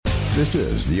This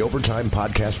is the Overtime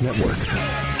Podcast Network.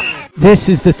 This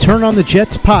is the Turn on the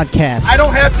Jets podcast. I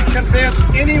don't have to convince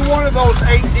any one of those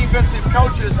 8 defensive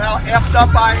coaches how effed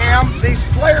up I am. These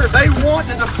players, they want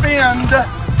to defend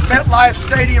MetLife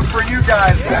Stadium for you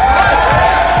guys.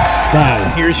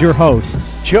 Now, here's your host,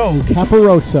 Joe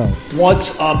Caporoso.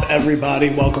 What's up, everybody?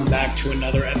 Welcome back to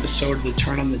another episode of the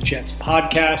Turn on the Jets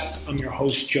podcast. I'm your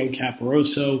host, Joe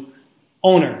Caporoso,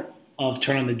 owner of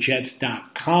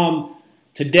TurnOnTheJets.com.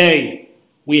 Today,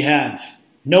 we have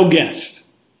no guest.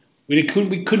 We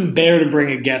couldn't bear to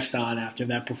bring a guest on after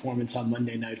that performance on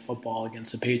Monday Night Football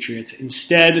against the Patriots.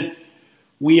 Instead,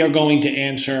 we are going to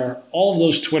answer all of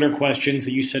those Twitter questions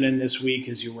that you sent in this week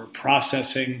as you were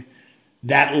processing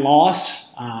that loss.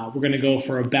 We're going to go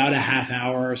for about a half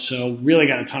hour or so. Really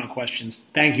got a ton of questions.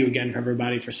 Thank you again for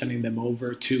everybody for sending them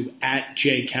over to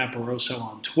 @JCaporoso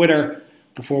on Twitter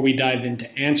before we dive into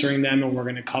answering them. And we're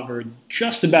going to cover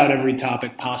just about every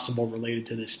topic possible related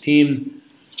to this team.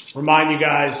 Remind you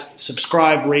guys,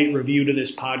 subscribe, rate, review to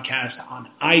this podcast on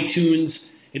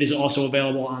iTunes. It is also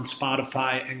available on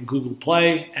Spotify and Google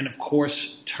Play. And, of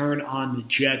course,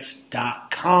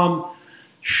 TurnOnTheJets.com.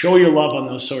 Show your love on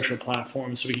those social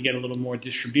platforms so we can get a little more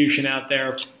distribution out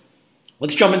there.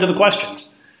 Let's jump into the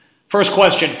questions. First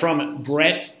question from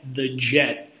Brett the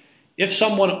Jet. If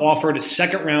someone offered a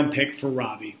second-round pick for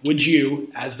Robbie, would you,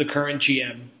 as the current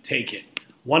GM, take it?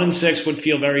 1 and 6 would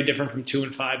feel very different from 2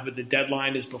 and 5, but the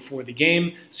deadline is before the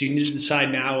game, so you need to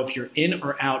decide now if you're in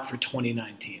or out for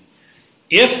 2019.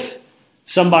 If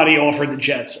somebody offered the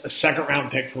Jets a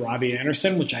second-round pick for Robbie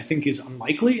Anderson, which I think is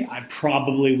unlikely, I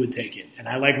probably would take it. And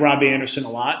I like Robbie Anderson a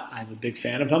lot. I'm a big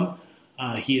fan of him.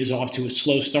 He is off to a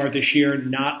slow start this year.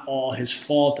 Not all his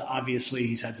fault. Obviously,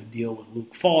 he's had to deal with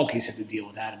Luke Falk. He's had to deal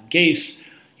with Adam Gase.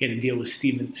 He had to deal with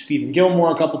Stephen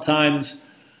Gilmore a couple times.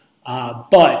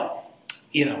 But,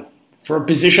 you know, for a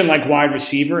position like wide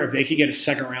receiver, if they could get a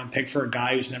second-round pick for a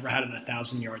guy who's never had an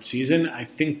 1,000-yard season, I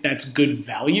think that's good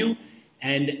value.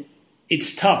 And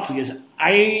it's tough because if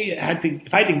I had to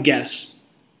guess,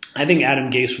 I think Adam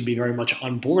Gase would be very much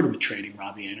on board with trading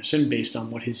Robbie Anderson based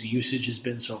on what his usage has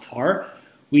been so far.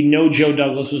 We know Joe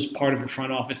Douglas was part of a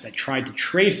front office that tried to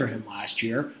trade for him last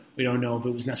year. We don't know if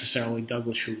it was necessarily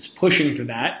Douglas who was pushing for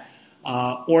that,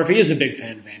 or if he is a big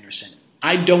fan of Anderson.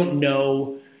 I don't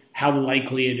know how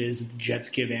likely it is that the Jets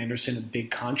give Anderson a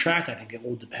big contract. I think it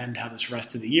will depend how this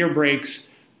rest of the year breaks.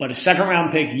 But a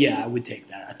second-round pick, yeah, I would take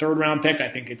that. A third-round pick, I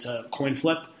think it's a coin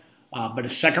flip. But a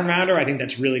second-rounder, I think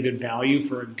that's really good value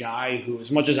for a guy who, as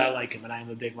much as I like him, and I am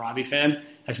a big Robbie fan,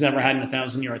 has never had an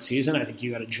 1,000-yard season. I think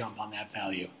you got to jump on that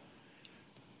value.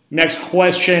 Next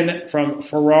question from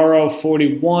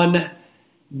Ferraro41.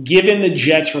 Given the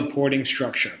Jets' reporting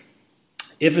structure,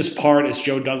 if as part is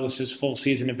Joe Douglas's full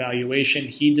season evaluation,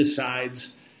 he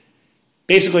decides,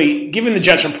 basically, given the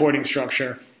Jets' reporting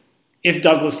structure, if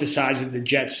Douglas decides that the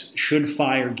Jets should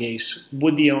fire Gase,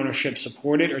 would the ownership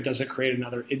support it, or does it create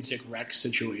another Idzik Rex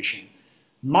situation?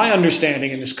 My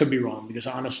understanding, and this could be wrong because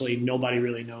honestly nobody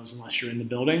really knows unless you're in the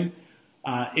building,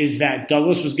 is that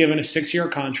Douglas was given a 6-year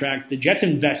contract. The Jets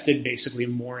invested basically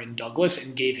more in Douglas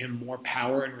and gave him more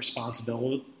power and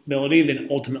responsibility than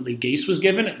ultimately Gase was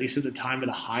given, at least at the time of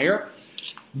the hire.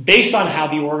 Based on how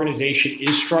the organization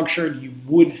is structured, you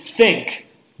would think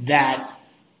that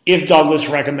if Douglas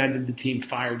recommended the team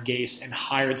fired Gase and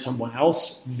hired someone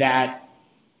else, that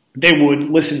they would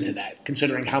listen to that,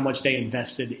 considering how much they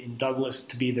invested in Douglas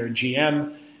to be their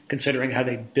GM, considering how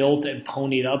they built and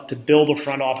ponied up to build a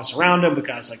front office around him with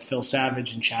guys like Phil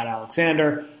Savage and Chad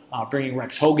Alexander, bringing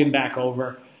Rex Hogan back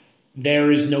over.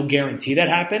 There is no guarantee that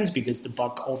happens because the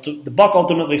buck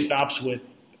ultimately stops with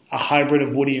a hybrid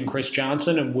of Woody and Chris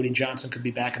Johnson, and Woody Johnson could be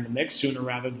back in the mix sooner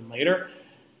rather than later.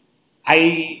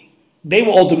 They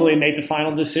will ultimately make the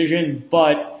final decision,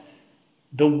 but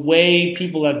the way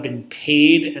people have been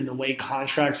paid and the way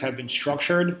contracts have been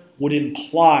structured would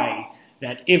imply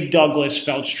that if Douglas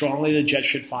felt strongly the Jets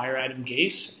should fire Adam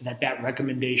Gase, that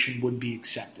recommendation would be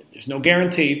accepted. There's no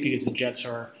guarantee because the Jets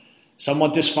are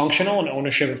somewhat dysfunctional, and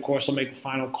ownership, of course, will make the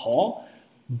final call.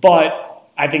 But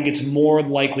I think it's more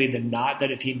likely than not that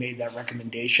if he made that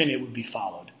recommendation, it would be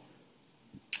followed.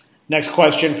 Next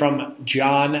question from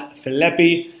John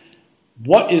Filippi.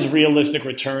 What is realistic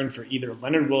return for either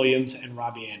Leonard Williams and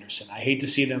Robbie Anderson? I hate to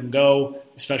see them go,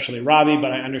 especially Robbie,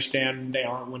 but I understand they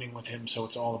aren't winning with him, so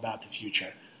it's all about the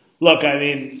future. Look, I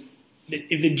mean,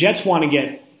 if the Jets want to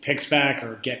get picks back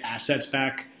or get assets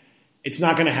back, it's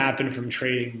not going to happen from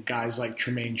trading guys like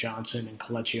Tremaine Johnson and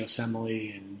Kelechi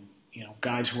Osemele and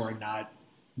guys who are not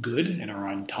good and are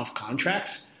on tough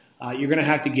contracts. You're going to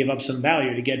have to give up some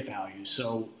value to get value.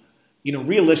 So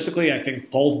realistically, I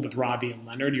think both with Robbie and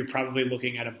Leonard, you're probably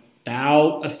looking at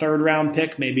about a third-round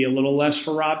pick, maybe a little less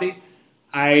for Robbie.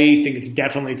 I think it's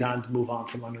definitely time to move on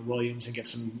from Leonard Williams and get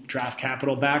some draft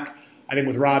capital back. I think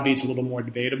with Robbie, it's a little more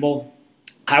debatable.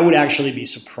 I would actually be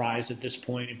surprised at this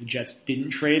point if the Jets didn't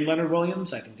trade Leonard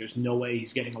Williams. I think there's no way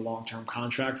he's getting a long-term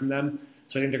contract from them.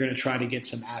 So I think they're going to try to get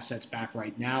some assets back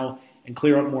right now and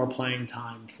clear up more playing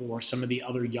time for some of the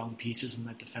other young pieces in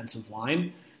that defensive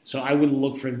line. So I would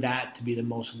look for that to be the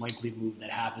most likely move that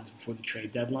happens before the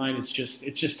trade deadline. It's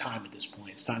just time at this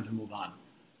point. It's time to move on.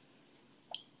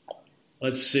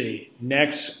 Let's see.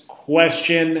 Next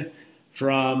question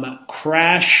from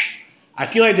Crash. I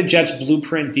feel like the Jets'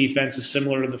 blueprint defense is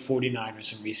similar to the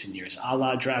 49ers in recent years, a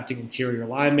la drafting interior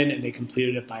linemen, and they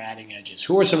completed it by adding edges.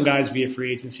 Who are some guys via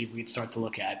free agency we could start to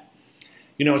look at?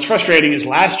 What's frustrating is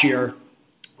last year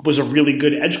was a really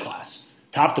good edge class,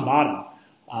 top to bottom.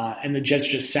 And the Jets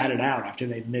just sat it out after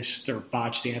they missed or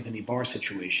botched the Anthony Barr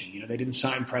situation. They didn't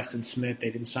sign Preston Smith. They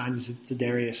didn't sign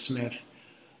Zadarius Smith,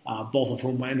 both of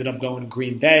whom ended up going to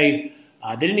Green Bay.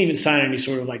 They didn't even sign any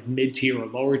sort of like mid-tier or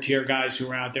lower-tier guys who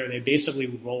were out there. They basically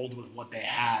rolled with what they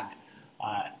had.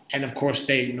 And, of course,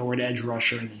 they ignored edge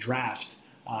rusher in the draft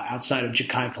outside of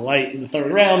Ja'Kai Polite in the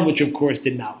third round, which, of course,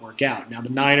 did not work out. Now, the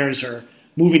Niners are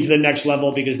moving to the next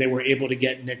level because they were able to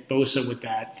get Nick Bosa with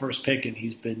that first pick, and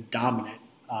he's been dominant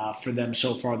for them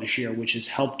so far this year, which has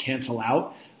helped cancel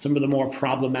out some of the more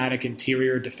problematic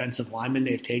interior defensive linemen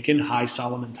they've taken, high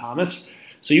Solomon Thomas.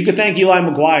 So you could thank Eli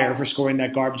McGuire for scoring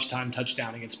that garbage time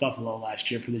touchdown against Buffalo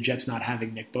last year for the Jets not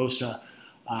having Nick Bosa,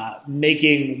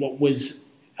 making what was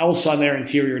else on their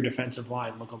interior defensive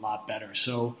line look a lot better.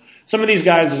 So some of these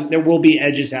guys, there will be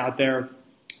edges out there.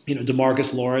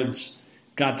 DeMarcus Lawrence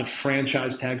got the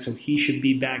franchise tag, so he should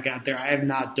be back out there. I have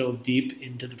not dove deep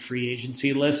into the free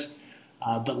agency list,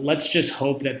 but let's just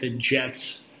hope that the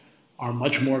Jets are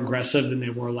much more aggressive than they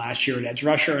were last year at edge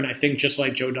rusher. And I think just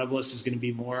like Joe Douglas is going to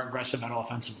be more aggressive at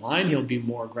offensive line, he'll be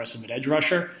more aggressive at edge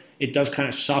rusher. It does kind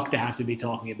of suck to have to be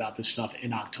talking about this stuff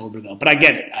in October, though. But I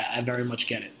get it. I very much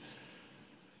get it.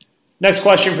 Next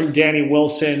question from Danny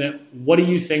Wilson. What do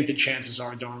you think the chances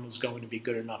are Darnold's going to be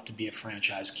good enough to be a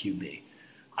franchise QB?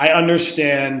 I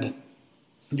understand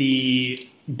the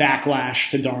backlash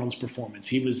to Darnold's performance.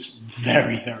 He was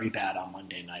very, very bad on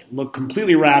Monday night. Looked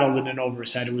completely rattled and over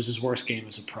his head. It was his worst game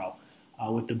as a pro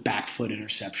with the back foot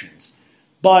interceptions.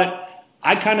 But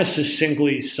I kind of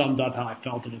succinctly summed up how I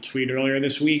felt in a tweet earlier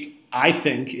this week. I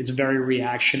think it's very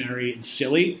reactionary and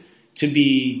silly to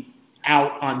be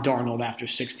out on Darnold after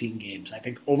 16 games. I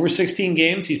think over 16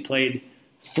 games, he's played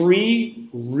 3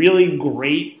 really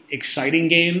great, exciting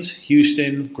games,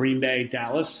 Houston, Green Bay,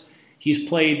 Dallas. He's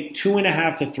played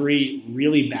 2.5 to 3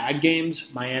 really bad games,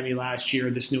 Miami last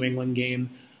year, this New England game.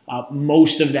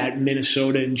 Most of that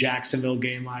Minnesota and Jacksonville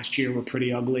game last year were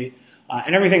pretty ugly.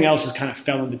 And everything else has kind of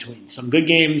fell in between. Some good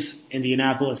games,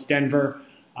 Indianapolis, Denver,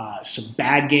 some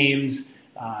bad games,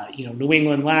 New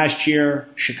England last year,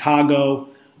 Chicago,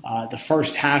 the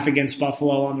first half against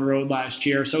Buffalo on the road last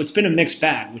year. So it's been a mixed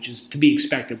bag, which is to be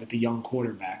expected with the young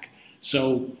quarterback.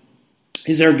 So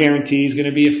is there a guarantee he's going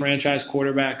to be a franchise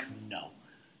quarterback? No.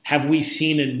 Have we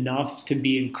seen enough to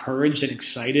be encouraged and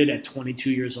excited at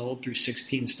 22 years old through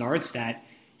 16 starts that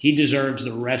he deserves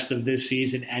the rest of this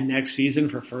season and next season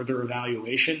for further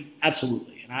evaluation?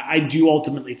 Absolutely. And I do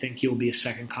ultimately think he will be a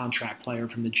second contract player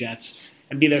from the Jets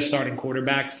and be their starting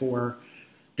quarterback for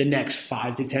the next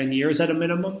 5 to 10 years at a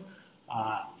minimum.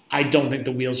 I don't think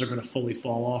the wheels are going to fully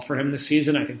fall off for him this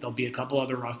season. I think there'll be a couple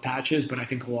other rough patches, but I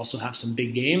think he'll also have some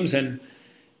big games. And,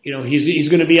 he's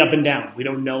going to be up and down. We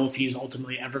don't know if he's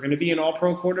ultimately ever going to be an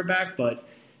all-pro quarterback, but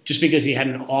just because he had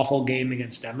an awful game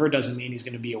against Denver doesn't mean he's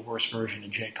going to be a worse version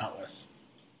of Jay Cutler.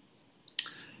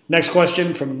 Next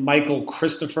question from Michael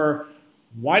Christopher.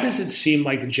 Why does it seem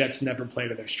like the Jets never play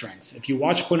to their strengths? If you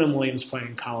watch Quinnen Williams play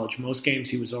in college, most games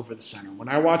he was over the center. When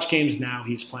I watch games now,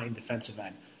 he's playing defensive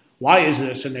end. Why is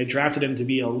this? And they drafted him to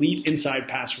be elite inside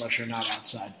pass rusher, not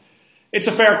outside. It's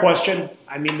a fair question.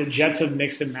 I mean, the Jets have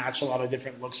mixed and matched a lot of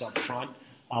different looks up front.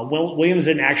 Williams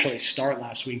didn't actually start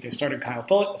last week. They started Kyle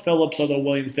Phillips, although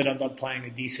Williams did end up playing a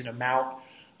decent amount.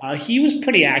 He was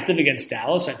pretty active against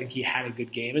Dallas. I think he had a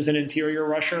good game as an interior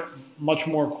rusher. Much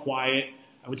more quiet,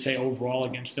 I would say, overall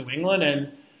against New England.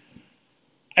 And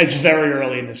it's very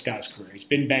early in this guy's career. He's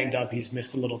been banged up. He's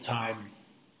missed a little time.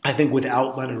 I think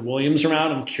without Leonard Williams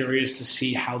around, I'm curious to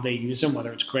see how they use him,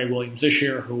 whether it's Greg Williams this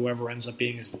year or whoever ends up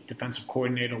being his defensive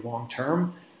coordinator long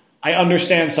term. I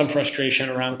understand some frustration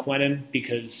around Quinnen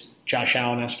because Josh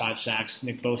Allen has 5 sacks.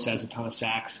 Nick Bosa has a ton of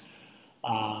sacks.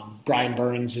 Brian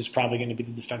Burns is probably going to be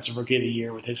the defensive rookie of the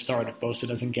year with his start if Bosa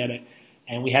doesn't get it.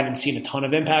 and we haven't seen a ton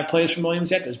of impact plays from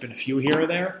Williams yet. There's been a few here or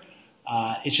there.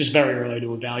 It's just very early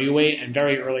to evaluate, and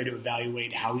very early to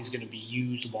evaluate how he's going to be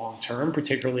used long-term,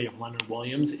 particularly if Leonard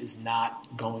Williams is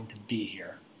not going to be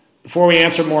here. Before we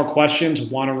answer more questions, I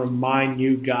want to remind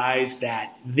you guys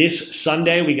that this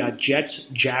Sunday we got Jets,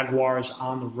 Jaguars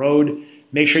on the road.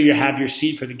 Make sure you have your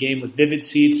seat for the game with Vivid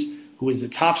Seats, who is the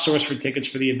top source for tickets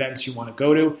for the events you want to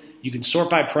go to. You can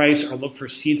sort by price or look for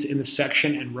seats in the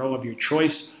section and row of your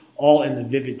choice, all in the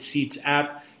Vivid Seats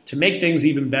app. To make things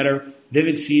even better,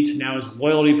 Vivid Seats now is a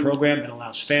loyalty program that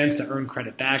allows fans to earn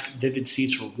credit back, Vivid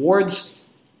Seats Rewards.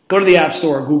 Go to the App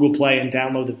Store or Google Play and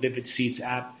download the Vivid Seats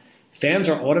app. Fans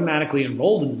are automatically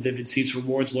enrolled in the Vivid Seats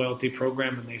Rewards loyalty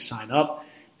program when they sign up.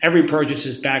 Every purchase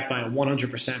is backed by a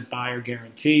 100% buyer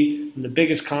guarantee. From the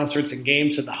biggest concerts and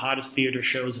games to the hottest theater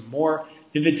shows and more,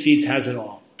 Vivid Seats has it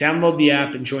all. Download the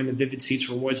app and join the Vivid Seats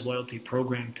Rewards loyalty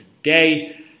program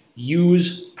today.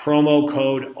 Use promo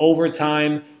code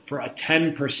OVERTIME for a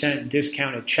 10%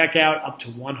 discount at checkout up to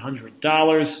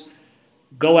 $100.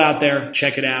 Go out there,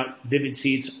 check it out, Vivid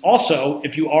Seats. Also,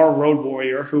 if you are a road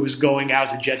warrior who is going out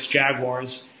to Jets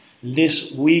Jaguars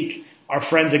this week, our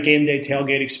friends at Game Day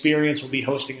Tailgate Experience will be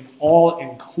hosting an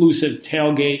all-inclusive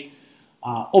tailgate,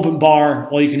 open bar,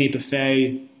 all-you-can-eat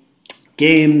buffet,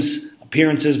 games,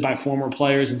 appearances by former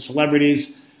players and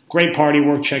celebrities. Great party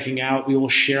worth checking out. We will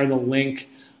share the link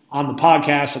on the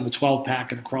podcast, on the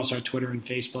 12-pack, and across our Twitter and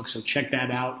Facebook, so check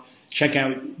that out. Check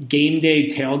out Game Day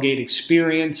Tailgate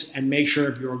Experience, and make sure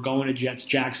if you're going to Jets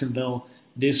Jacksonville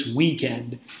this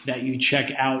weekend that you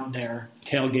check out their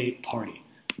tailgate party.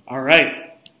 All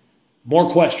right, more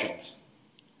questions.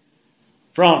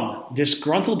 From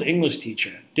Disgruntled English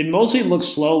Teacher. Did Mosley look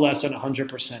slow, less than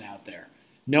 100% out there?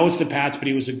 No, it's the Pats, but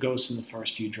he was a ghost in the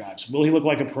first few drives. Will he look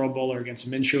like a Pro Bowler against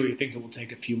Minshew, or you think it will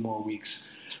take a few more weeks?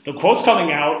 The quotes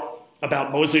coming out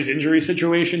about Mosley's injury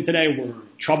situation today were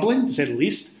troubling, to say the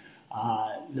least.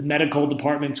 The medical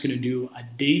department's going to do a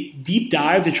deep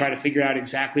dive to try to figure out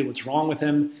exactly what's wrong with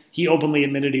him. He openly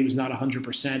admitted he was not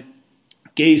 100%.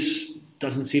 Gase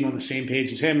doesn't seem on the same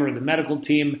page as him or the medical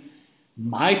team.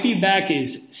 My feedback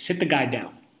is sit the guy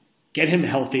down. Get him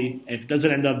healthy. If it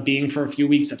doesn't end up being for a few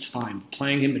weeks, that's fine.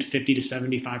 Playing him at 50 to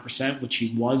 75%, which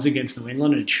he was against New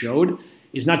England, and it showed,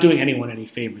 is not doing anyone any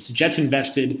favors. The Jets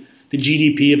invested the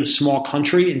GDP of a small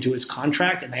country into his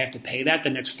contract, and they have to pay that the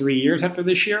next 3 years after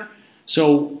this year.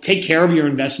 So take care of your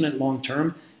investment long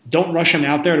term. Don't rush him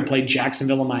out there to play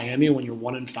Jacksonville and Miami when you're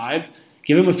 1-5.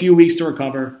 Give him a few weeks to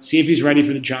recover. See if he's ready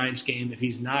for the Giants game. If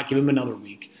he's not, give him another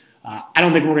week. I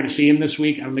don't think we're going to see him this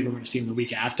week. I don't think we're going to see him the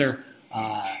week after.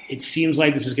 It seems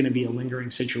like this is going to be a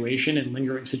lingering situation, and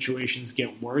lingering situations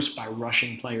get worse by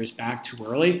rushing players back too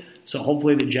early. So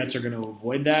hopefully the Jets are going to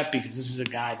avoid that, because this is a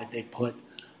guy that they put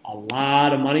a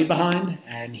lot of money behind,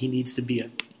 and he needs to be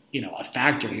a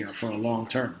factor here for a long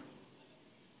term.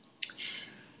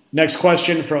 Next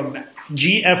question from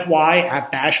GFY at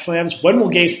Bash Plans. When will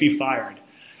Gase be fired?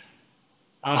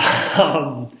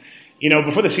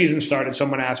 Before the season started,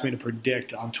 someone asked me to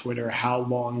predict on Twitter how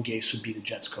long Gase would be the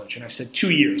Jets coach, and I said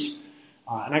 2 years.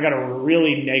 And I got a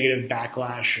really negative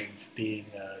backlash of being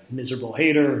a miserable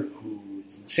hater who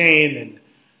is insane, and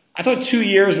I thought 2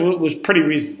 years was pretty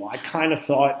reasonable. I kind of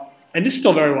thought, and this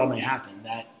still very well may happen,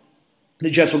 that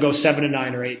the Jets will go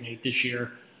 7-9 or 8-8 this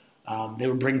year. They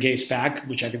would bring Gase back,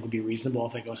 which I think would be reasonable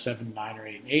if they go 7-9 or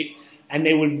 8-8, and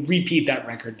they would repeat that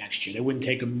record next year. They wouldn't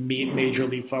take a major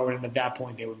leap forward, and at that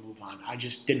point they would move on. I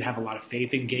just didn't have a lot of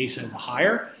faith in Gase as a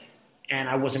hire, and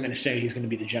I wasn't going to say he's going to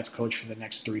be the Jets coach for the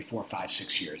next 3, 4, 5,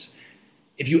 6 years.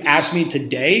 If you ask me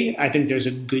today, I think there's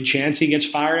a good chance he gets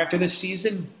fired after this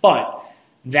season, but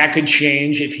that could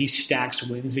change if he stacks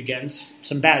wins against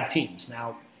some bad teams.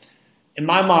 Now, in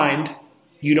my mind,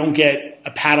 you don't get a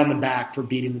pat on the back for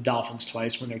beating the Dolphins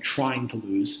twice when they're trying to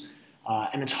lose.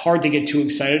 And it's hard to get too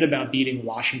excited about beating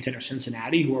Washington or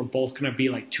Cincinnati, who are both going to be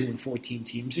like 2-14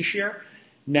 teams this year.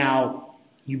 Now,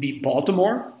 you beat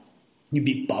Baltimore, you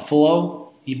beat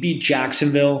Buffalo, you beat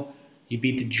Jacksonville, you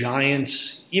beat the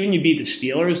Giants, even you beat the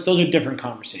Steelers. Those are different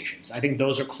conversations. I think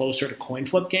those are closer to coin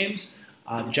flip games.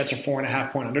 The Jets are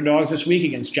 4.5-point underdogs this week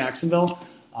against Jacksonville.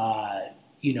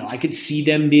 I could see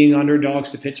them being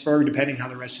underdogs to Pittsburgh, depending how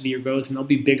the rest of the year goes, and they'll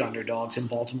be big underdogs in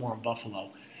Baltimore and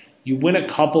Buffalo. You win a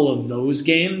couple of those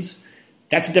games,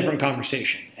 that's a different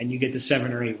conversation, and you get to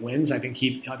 7 or 8 wins. I think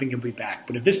he'll be back.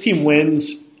 But if this team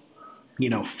wins,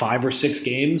 5 or 6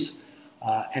 games,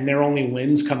 and their only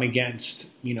wins come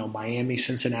against Miami,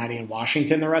 Cincinnati, and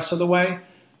Washington the rest of the way,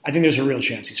 I think there's a real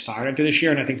chance he's fired after this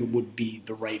year, and I think it would be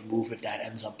the right move if that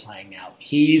ends up playing out.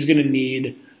 He's going to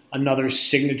need another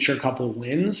signature couple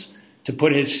wins to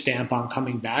put his stamp on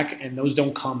coming back, and those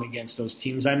don't come against those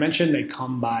teams I mentioned. They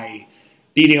come by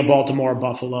beating a Baltimore,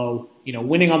 Buffalo.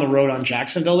 Winning on the road on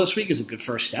Jacksonville this week is a good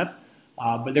first step,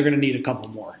 but they're going to need a couple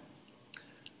more.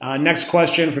 Next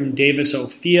question from Davis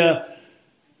Ophia.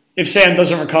 If Sam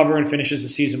doesn't recover and finishes the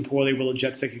season poorly, will the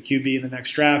Jets take a QB in the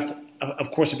next draft?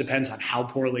 Of course, it depends on how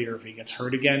poorly or if he gets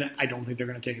hurt again. I don't think they're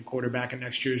going to take a quarterback in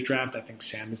next year's draft. I think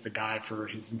Sam is the guy for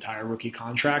his entire rookie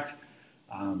contract.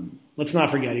 Let's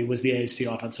not forget he was the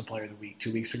AFC Offensive Player of the Week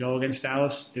 2 weeks ago against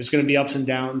Dallas. There's going to be ups and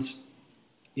downs.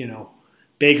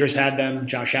 Baker's had them.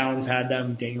 Josh Allen's had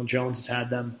them. Daniel Jones has had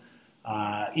them.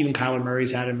 Even Kyler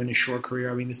Murray's had him in his short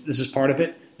career. I mean, this is part of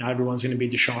it. Not everyone's going to be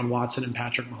Deshaun Watson and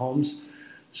Patrick Mahomes.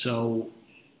 So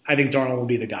I think Darnold will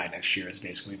be the guy next year is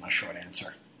basically my short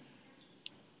answer.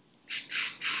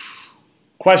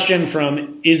 Question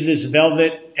from Is This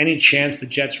Velvet? Any chance the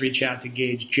Jets reach out to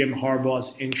gauge Jim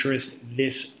Harbaugh's interest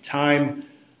this time?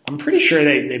 I'm pretty sure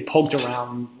they poked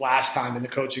around last time in the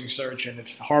coaching search, and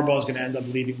if Harbaugh's going to end up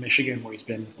leaving Michigan where he's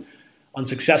been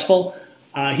unsuccessful,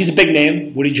 he's a big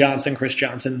name. Woody Johnson, Chris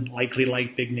Johnson likely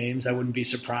like big names. I wouldn't be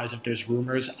surprised if there's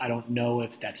rumors. I don't know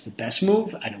if that's the best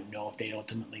move. I don't know if they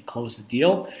ultimately close the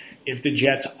deal. If the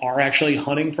Jets are actually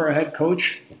hunting for a head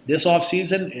coach this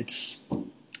offseason, it's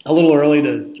a little early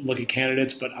to look at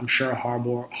candidates, but I'm sure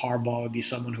Harbaugh would be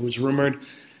someone who is rumored.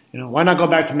 Why not go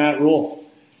back to Matt Rule?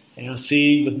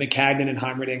 See with McCagnon and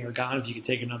Heimerdinger gone if you could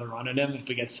take another run at him if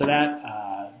it gets to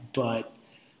that. But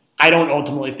I don't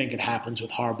ultimately think it happens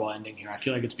with Harbaugh ending here. I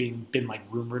feel like it's been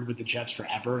rumored with the Jets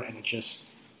forever, and it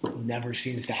just never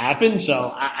seems to happen.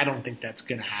 So I don't think that's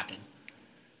going to happen.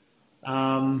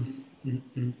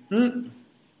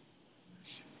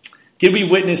 Did we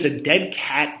witness a dead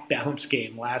cat bounce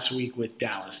game last week with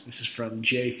Dallas? This is from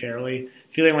Jay Fairley.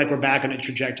 Feeling like we're back on a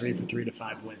trajectory for 3 to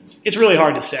 5 wins. It's really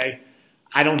hard to say.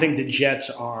 I don't think the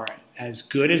Jets are as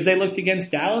good as they looked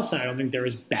against Dallas, and I don't think they're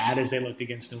as bad as they looked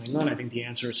against New England. I think the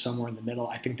answer is somewhere in the middle.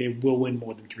 I think they will win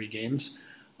more than 3 games.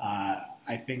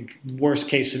 I think worst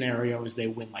case scenario is they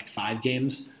win like 5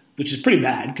 games, which is pretty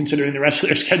bad considering the rest of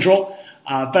their schedule.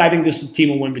 But I think this team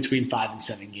will win between 5 and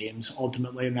 7 games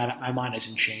ultimately, and that my mind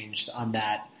hasn't changed on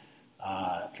that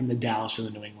from the Dallas or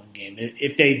the New England game.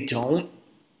 If they don't,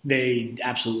 they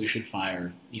absolutely should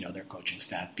fire their coaching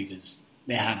staff because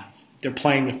they're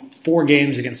playing with 4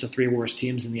 games against the 3 worst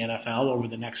teams in the NFL over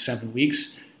the next 7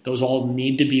 weeks. Those all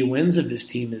need to be wins if this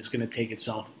team is going to take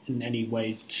itself in any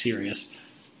way serious.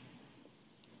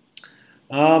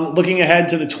 Looking ahead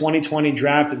to the 2020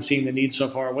 draft and seeing the needs so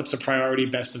far, what's the priority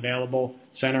best available?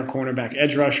 Center, cornerback,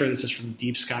 edge rusher. This is from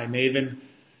Deep Sky Maven.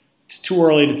 It's too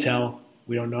early to tell.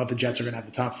 We don't know if the Jets are going to have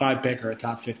a top 5 pick or a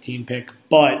top 15 pick,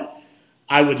 but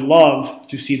I would love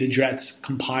to see the Jets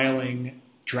compiling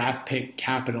draft pick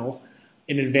capital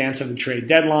in advance of the trade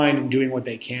deadline and doing what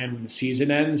they can when the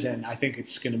season ends. And I think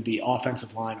it's going to be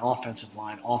offensive line,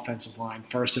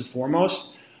 first and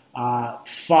foremost,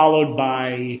 followed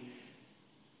by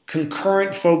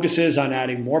concurrent focuses on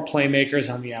adding more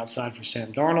playmakers on the outside for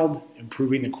Sam Darnold,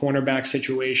 improving the cornerback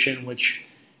situation, which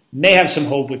may have some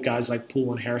hope with guys like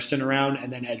Poole and Hairston around,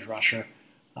 and then edge rusher.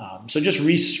 So just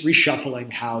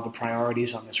reshuffling how the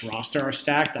priorities on this roster are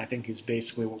stacked, I think is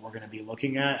basically what we're going to be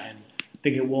looking at. And I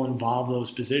think it will involve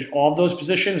all of those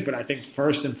positions, but I think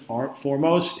first and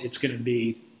foremost, it's going to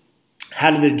be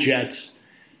how do the Jets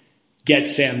get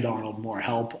Sam Darnold more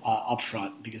help up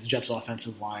front, because the Jets'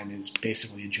 offensive line is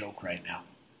basically a joke right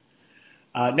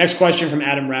now. Next question from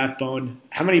Adam Rathbone.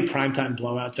 How many primetime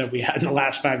blowouts have we had in the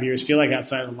last 5 years? Feel like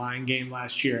outside of the Lion game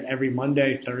last year, every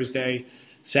Monday, Thursday,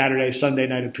 Saturday, Sunday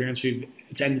night appearance,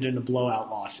 it's ended in a blowout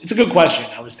loss. It's a good question.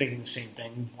 I was thinking the same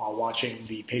thing while watching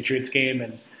the Patriots game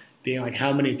and being like,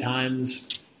 how many times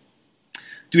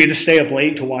do we have to stay up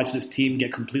late to watch this team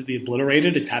get completely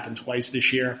obliterated? It's happened twice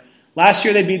this year. Last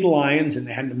year they beat the Lions and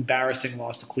they had an embarrassing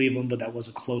loss to Cleveland, but that was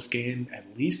a close game at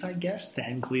least, I guess, to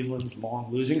end Cleveland's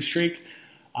long losing streak.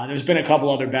 There's been a couple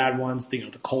other bad ones. The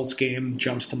Colts game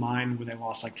jumps to mind where they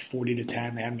lost like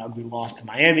 40-10. They had an ugly loss to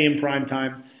Miami in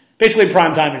primetime. Basically,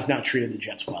 primetime has now treated the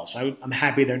Jets well. So I'm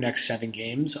happy their next 7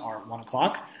 games are at 1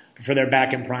 o'clock before they're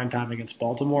back in primetime against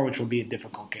Baltimore, which will be a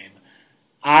difficult game.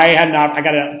 I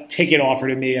got a ticket offered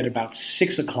to me at about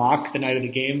 6 o'clock the night of the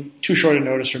game. Too short a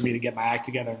notice for me to get my act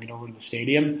together and get over to the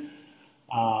stadium.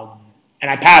 And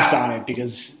I passed on it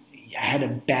because I had a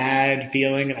bad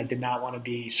feeling and I did not want to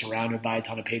be surrounded by a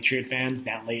ton of Patriot fans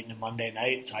that late in a Monday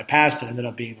night. So I passed. It ended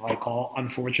up being the right call,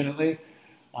 unfortunately.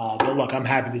 But look, I'm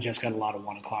happy they just got a lot of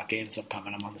 1 o'clock games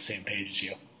upcoming. I'm on the same page as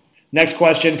you. Next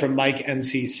question from Mike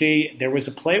MCC. There was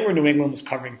a play where New England was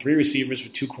covering 3 receivers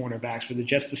with 2 cornerbacks where the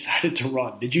Jets decided to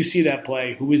run. Did you see that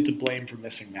play? Who was to blame for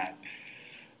missing that?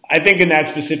 I think in that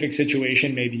specific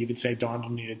situation, maybe you could say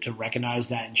Darnold needed to recognize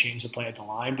that and change the play at the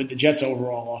line. But the Jets'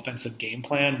 overall offensive game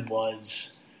plan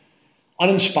was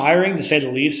uninspiring, to say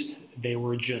the least. They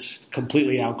were just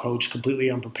completely outcoached,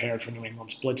 completely unprepared for New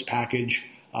England's blitz package.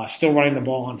 Still running the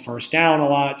ball on first down a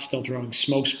lot, still throwing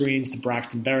smoke screens to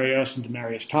Braxton Berrios and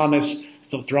Demaryius Thomas,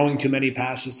 still throwing too many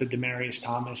passes to Demaryius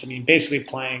Thomas. I mean, basically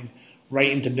playing right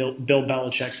into Bill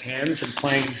Belichick's hands and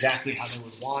playing exactly how they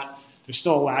would want. There's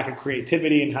still a lack of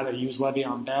creativity in how they use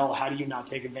Le'Veon Bell. How do you not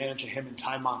take advantage of him and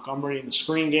Ty Montgomery in the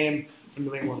screen game when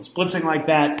New England was blitzing like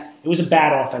that? It was a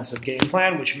bad offensive game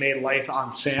plan, which made life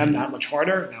on Sam that much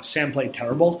harder. Now, Sam played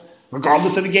terrible,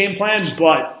 regardless of the game plan,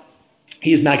 but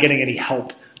he's not getting any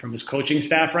help from his coaching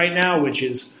staff right now, which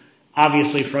is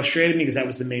obviously frustrating because that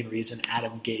was the main reason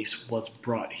Adam Gase was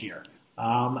brought here.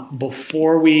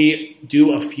 Before we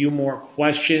do a few more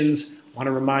questions, I want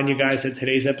to remind you guys that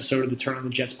today's episode of the Turn on the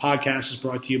Jets podcast is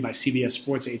brought to you by CBS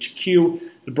Sports HQ,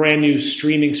 the brand new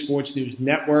streaming sports news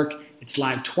network. It's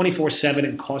live 24/7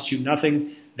 and costs you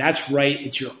nothing. That's right,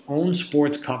 it's your own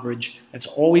sports coverage that's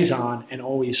always on and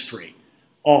always free.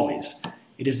 Always.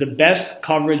 It is the best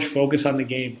coverage focused on the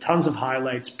game, tons of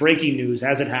highlights, breaking news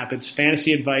as it happens,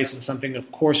 fantasy advice, and something,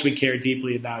 of course, we care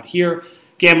deeply about here,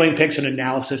 gambling picks and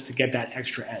analysis to get that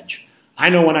extra edge. I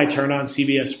know when I turn on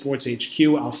CBS Sports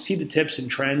HQ, I'll see the tips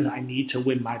and trends I need to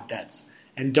win my bets.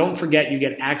 And don't forget, you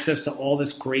get access to all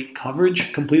this great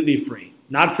coverage completely free.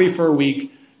 Not free for a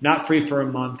week, not free for a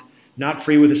month, not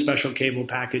free with a special cable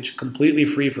package, completely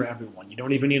free for everyone. You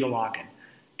don't even need a login.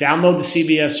 Download the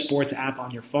CBS Sports app on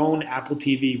your phone, Apple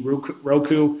TV,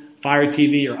 Roku, Fire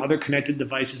TV, or other connected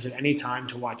devices at any time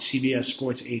to watch CBS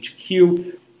Sports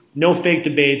HQ. No fake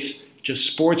debates, just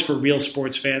sports for real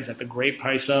sports fans at the great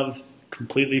price of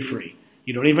completely free.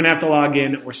 You don't even have to log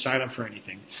in or sign up for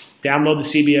anything. Download the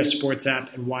CBS Sports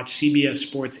app and watch CBS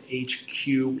Sports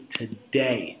HQ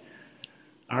today.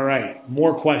 All right,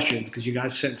 more questions because you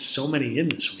guys sent so many in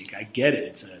this week. I get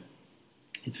it.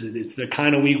 It's the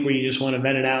kind of week where you just want to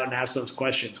vent it out and ask those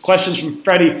questions. Questions from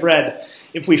Freddie Fred.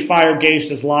 If we fire Gase,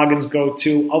 does Loggins go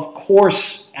too? Of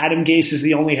course, Adam Gase is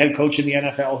the only head coach in the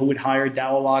NFL who would hire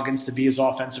Dowell Loggins to be his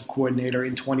offensive coordinator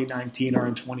in 2019 or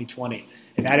in 2020.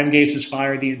 If Adam Gase is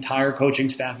fired, the entire coaching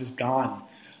staff is gone.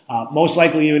 Most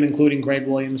likely even including Greg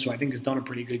Williams, who I think has done a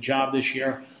pretty good job this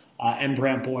year, and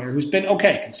Brant Boyer, who's been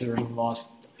okay considering he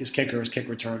lost his kicker, his kick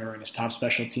returner, and his top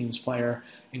special teams player.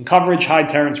 In coverage, Hyde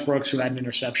Terrence Brooks, who had an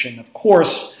interception, of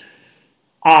course,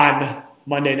 on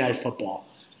Monday Night Football.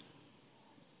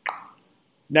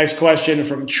 Next question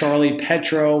from Charlie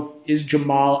Petro. Is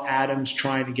Jamal Adams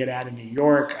trying to get out of New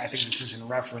York? I think this is in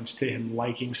reference to him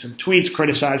liking some tweets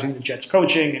criticizing the Jets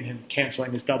coaching and him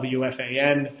canceling his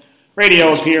WFAN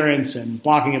radio appearance and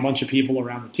blocking a bunch of people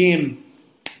around the team.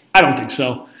 I don't think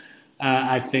so.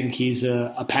 I think he's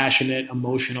a passionate,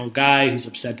 emotional guy who's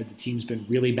upset that the team's been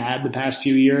really bad the past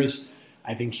few years.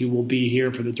 I think he will be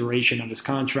here for the duration of his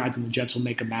contract, and the Jets will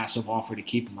make a massive offer to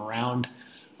keep him around.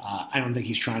 I don't think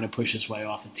he's trying to push his way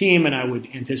off the team, and I would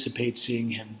anticipate seeing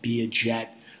him be a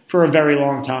Jet for a very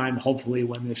long time, hopefully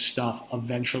when this stuff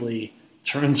eventually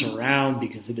turns around,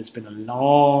 because it has been a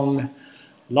long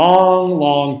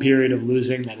period of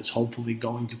losing that is hopefully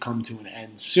going to come to an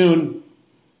end soon.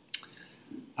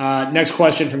 Next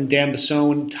question from Dan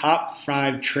Basone. Top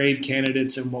 5 trade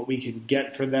candidates and what we can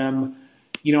get for them.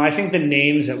 You know, I think the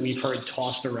names that we've heard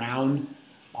tossed around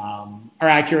are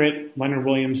accurate. Leonard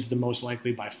Williams is the most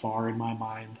likely by far in my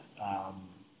mind.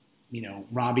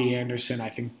 Robbie Anderson, I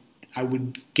think I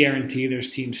would guarantee there's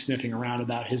teams sniffing around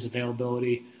about his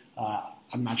availability.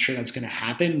 I'm not sure that's going to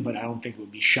happen, but I don't think it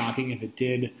would be shocking if it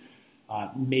did.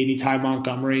 Maybe Ty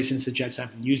Montgomery, since the Jets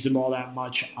haven't used him all that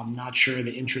much. I'm not sure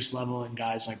the interest level in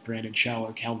guys like Brandon Shell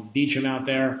or Kelvin Beachum out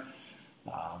there.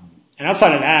 And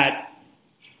outside of that,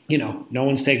 no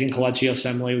one's taking Kelechi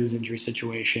Osemele with his injury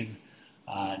situation.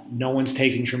 No one's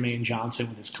taking Jermaine Johnson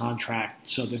with his contract.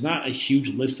 So there's not a huge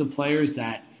list of players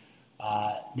that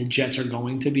the Jets are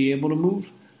going to be able to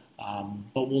move.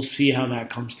 But we'll see how that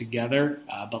comes together.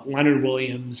 But Leonard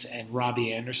Williams and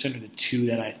Robbie Anderson are the two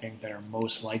that I think that are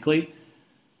most likely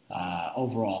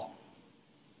overall.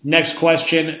 Next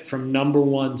question from number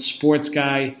one sports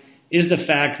guy. Is the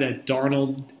fact that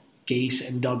Darnold, Gase,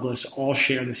 and Douglas all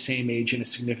share the same agent a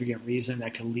significant reason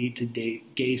that can lead to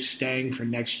Gase staying for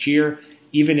next year,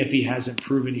 even if he hasn't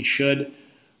proven he should?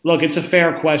 Look, it's a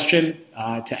fair question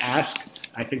to ask.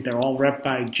 I think they're all repped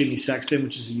by Jimmy Sexton,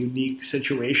 which is a unique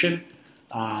situation.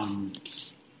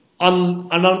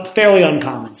 a fairly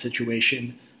uncommon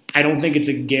situation. I don't think it's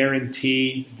a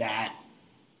guarantee that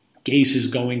Gase is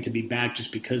going to be back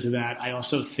just because of that. I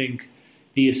also think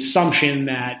the assumption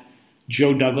that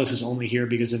Joe Douglas is only here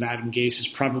because of Adam Gase is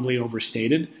probably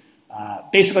overstated.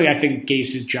 Basically, I think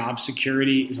Gase's job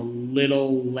security is a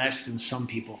little less than some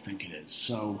people think it is.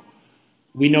 So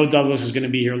we know Douglas is going to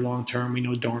be here long term. We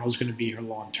know Darnold's going to be here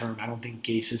long term. I don't think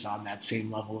Gase is on that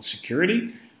same level of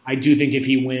security. I do think if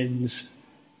he wins,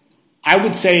 I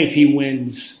would say if he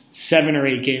wins 7 or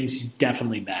 8 games, he's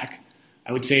definitely back.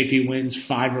 I would say if he wins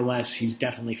 5 or less, he's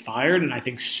definitely fired. And I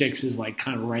think 6 is like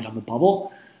kind of right on the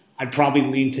bubble. I'd probably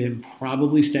lean to him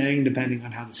probably staying depending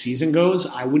on how the season goes.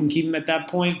 I wouldn't keep him at that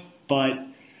point, but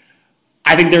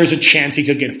I think there's a chance he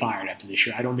could get fired after this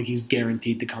year. I don't think he's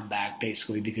guaranteed to come back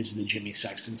basically because of the Jimmy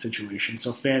Sexton situation.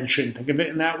 So fans shouldn't think of it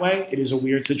in that way. It is a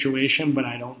weird situation, but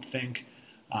I don't think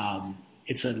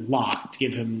it's a lock to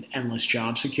give him endless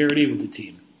job security with the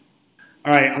team.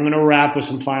 All right, I'm going to wrap with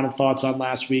some final thoughts on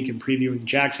last week and previewing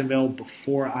Jacksonville.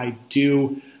 Before I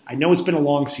do, I know it's been a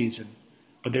long season,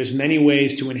 but there's many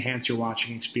ways to enhance your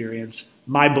watching experience.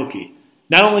 MyBookie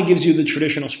not only gives you the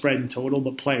traditional spread and total,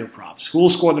 but player props. Who will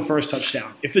score the first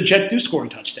touchdown? If the Jets do score a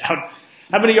touchdown,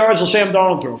 how many yards will Sam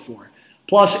Darnold throw for?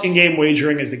 Plus, in-game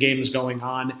wagering as the game is going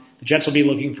on. The Jets will be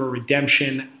looking for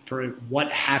redemption for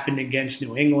what happened against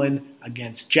New England,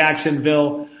 against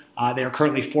Jacksonville. They are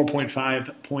currently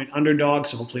 4.5-point underdogs,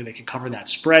 so hopefully they can cover that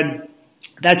spread.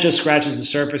 That just scratches the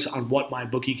surface on what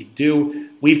MyBookie can do.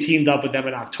 We've teamed up with them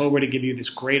in October to give you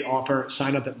this great offer.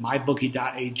 Sign up at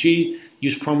mybookie.ag.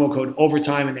 Use promo code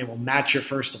OVERTIME, and they will match your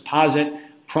first deposit.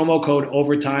 Promo code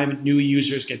OVERTIME. New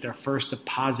users get their first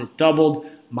deposit doubled.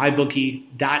 mybookie.ag.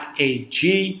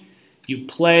 You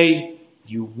play,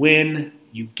 you win,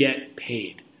 you get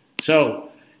paid. So,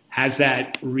 has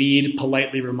that read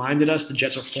politely reminded us the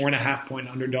Jets are 4.5-point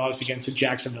underdogs against the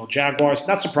Jacksonville Jaguars?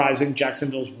 Not surprising.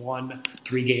 Jacksonville's won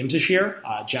 3 games this year.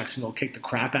 Jacksonville kicked the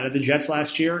crap out of the Jets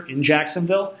last year in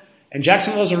Jacksonville. And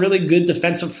Jacksonville has a really good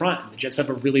defensive front. The Jets have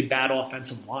a really bad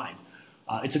offensive line.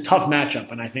 It's a tough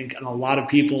matchup, and I think in a lot of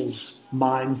people's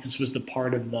minds, this was the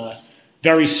part of the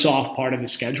very soft part of the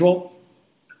schedule.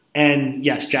 And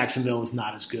yes, Jacksonville is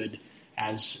not as good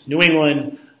as New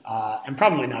England, and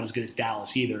probably not as good as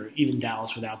Dallas either, even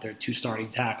Dallas without their 2 starting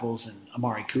tackles and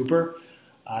Amari Cooper.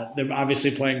 They're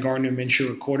obviously playing Gardner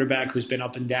Minshew, a quarterback who's been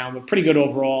up and down, but pretty good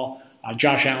overall.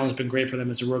 Josh Allen's been great for them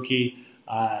as a rookie.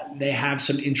 They have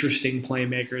some interesting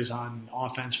playmakers on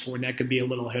offense. Fournette could be a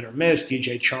little hit or miss.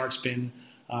 DJ Chark's been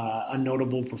a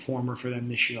notable performer for them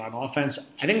this year on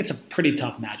offense. I think it's a pretty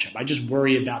tough matchup. I just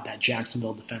worry about that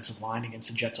Jacksonville defensive line against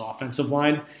the Jets offensive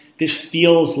line. This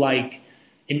feels like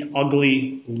an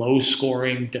ugly,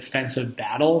 low-scoring defensive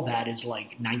battle that is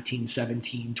like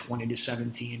 19-17,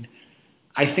 20-17.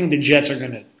 I think the Jets are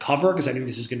going to cover because I think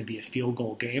this is going to be a field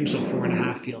goal game, so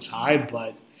 4.5 feels high,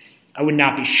 but I would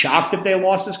not be shocked if they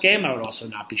lost this game. I would also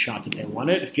not be shocked if they won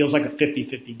it. It feels like a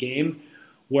 50-50 game,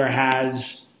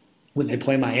 whereas when they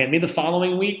play Miami the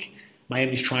following week,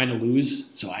 Miami's trying to lose,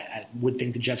 so I would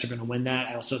think the Jets are going to win that.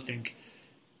 I also think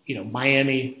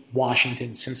Miami,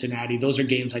 Washington, Cincinnati, those are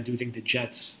games I do think the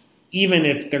Jets, even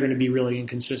if they're going to be really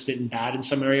inconsistent and bad in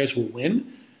some areas, will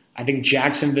win. I think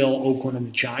Jacksonville, Oakland, and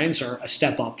the Giants are a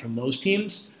step up from those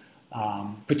teams,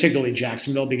 particularly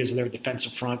Jacksonville because of their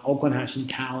defensive front. Oakland has some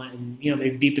talent, and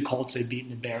they beat the Colts, they've beaten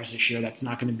the Bears this year. That's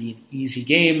not going to be an easy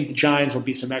game. The Giants will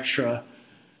be some extra,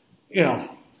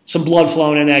 some blood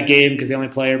flowing in that game because they only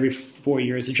play every 4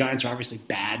 years. The Giants are obviously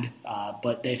bad,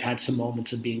 but they've had some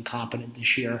moments of being competent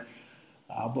this year.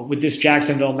 But with this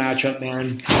Jacksonville matchup,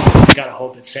 man, you got to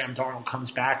hope that Sam Darnold comes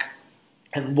back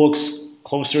and looks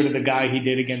closer to the guy he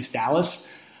did against Dallas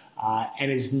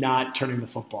and is not turning the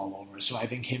football over. So I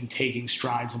think him taking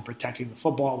strides and protecting the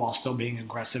football while still being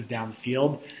aggressive down the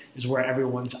field is where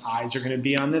everyone's eyes are going to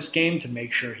be on this game to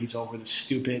make sure he's over the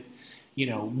stupid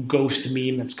ghost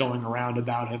meme that's going around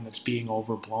about him that's being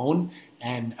overblown.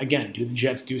 And again, do the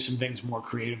Jets do some things more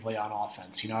creatively on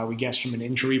offense? I would guess from an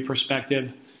injury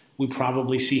perspective, we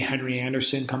probably see Henry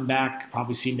Anderson come back,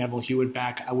 probably see Neville Hewitt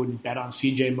back. I wouldn't bet on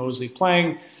C.J. Mosley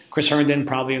playing. Chris Herndon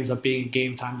probably ends up being a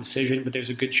game-time decision, but there's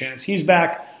a good chance he's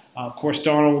back. Of course,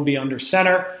 Darnold will be under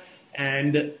center.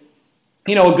 And, a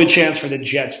good chance for the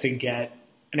Jets to get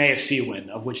an AFC win,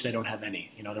 of which they don't have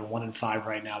any. They're 1-5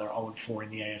 right now. They're 0-4 in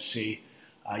the AFC.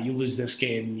 You lose this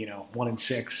game, 1-6,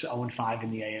 0-5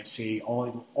 in the AFC.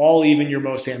 All even your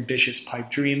most ambitious pipe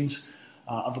dreams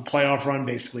of a playoff run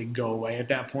basically go away at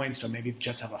that point. So maybe the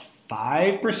Jets have a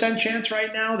 5% chance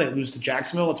right now. They lose to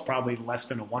Jacksonville. It's probably less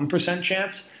than a 1%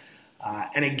 chance.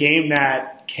 And a game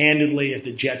that, candidly, if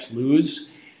the Jets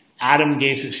lose, Adam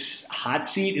Gase's hot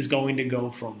seat is going to go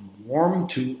from warm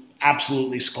to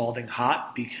absolutely scalding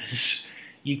hot because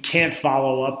you can't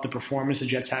follow up the performance the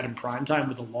Jets had in primetime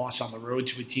with a loss on the road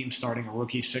to a team starting a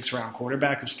rookie 6th-round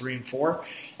quarterback who's 3-4.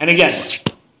 And again,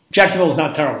 Jacksonville's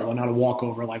not terrible. They're not a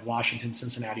walkover like Washington,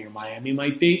 Cincinnati, or Miami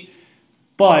might be.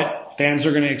 But fans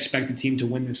are going to expect the team to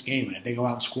win this game. And if they go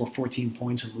out and score 14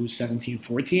 points and lose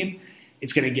 17-14,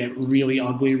 it's going to get really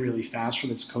ugly really fast for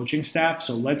this coaching staff.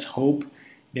 So let's hope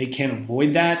they can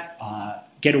avoid that,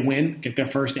 get a win, get their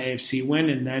first AFC win,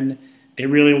 and then they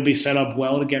really will be set up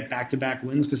well to get back-to-back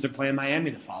wins because they're playing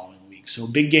Miami the following week. So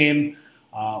big game.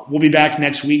 We'll be back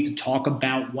next week to talk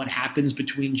about what happens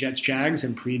between Jets-Jags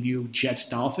and preview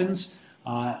Jets-Dolphins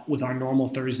with our normal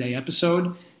Thursday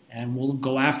episode, and we'll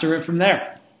go after it from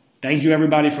there. Thank you,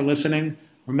 everybody, for listening.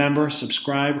 Remember,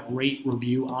 subscribe, rate,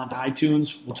 review on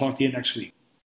iTunes. We'll talk to you next week.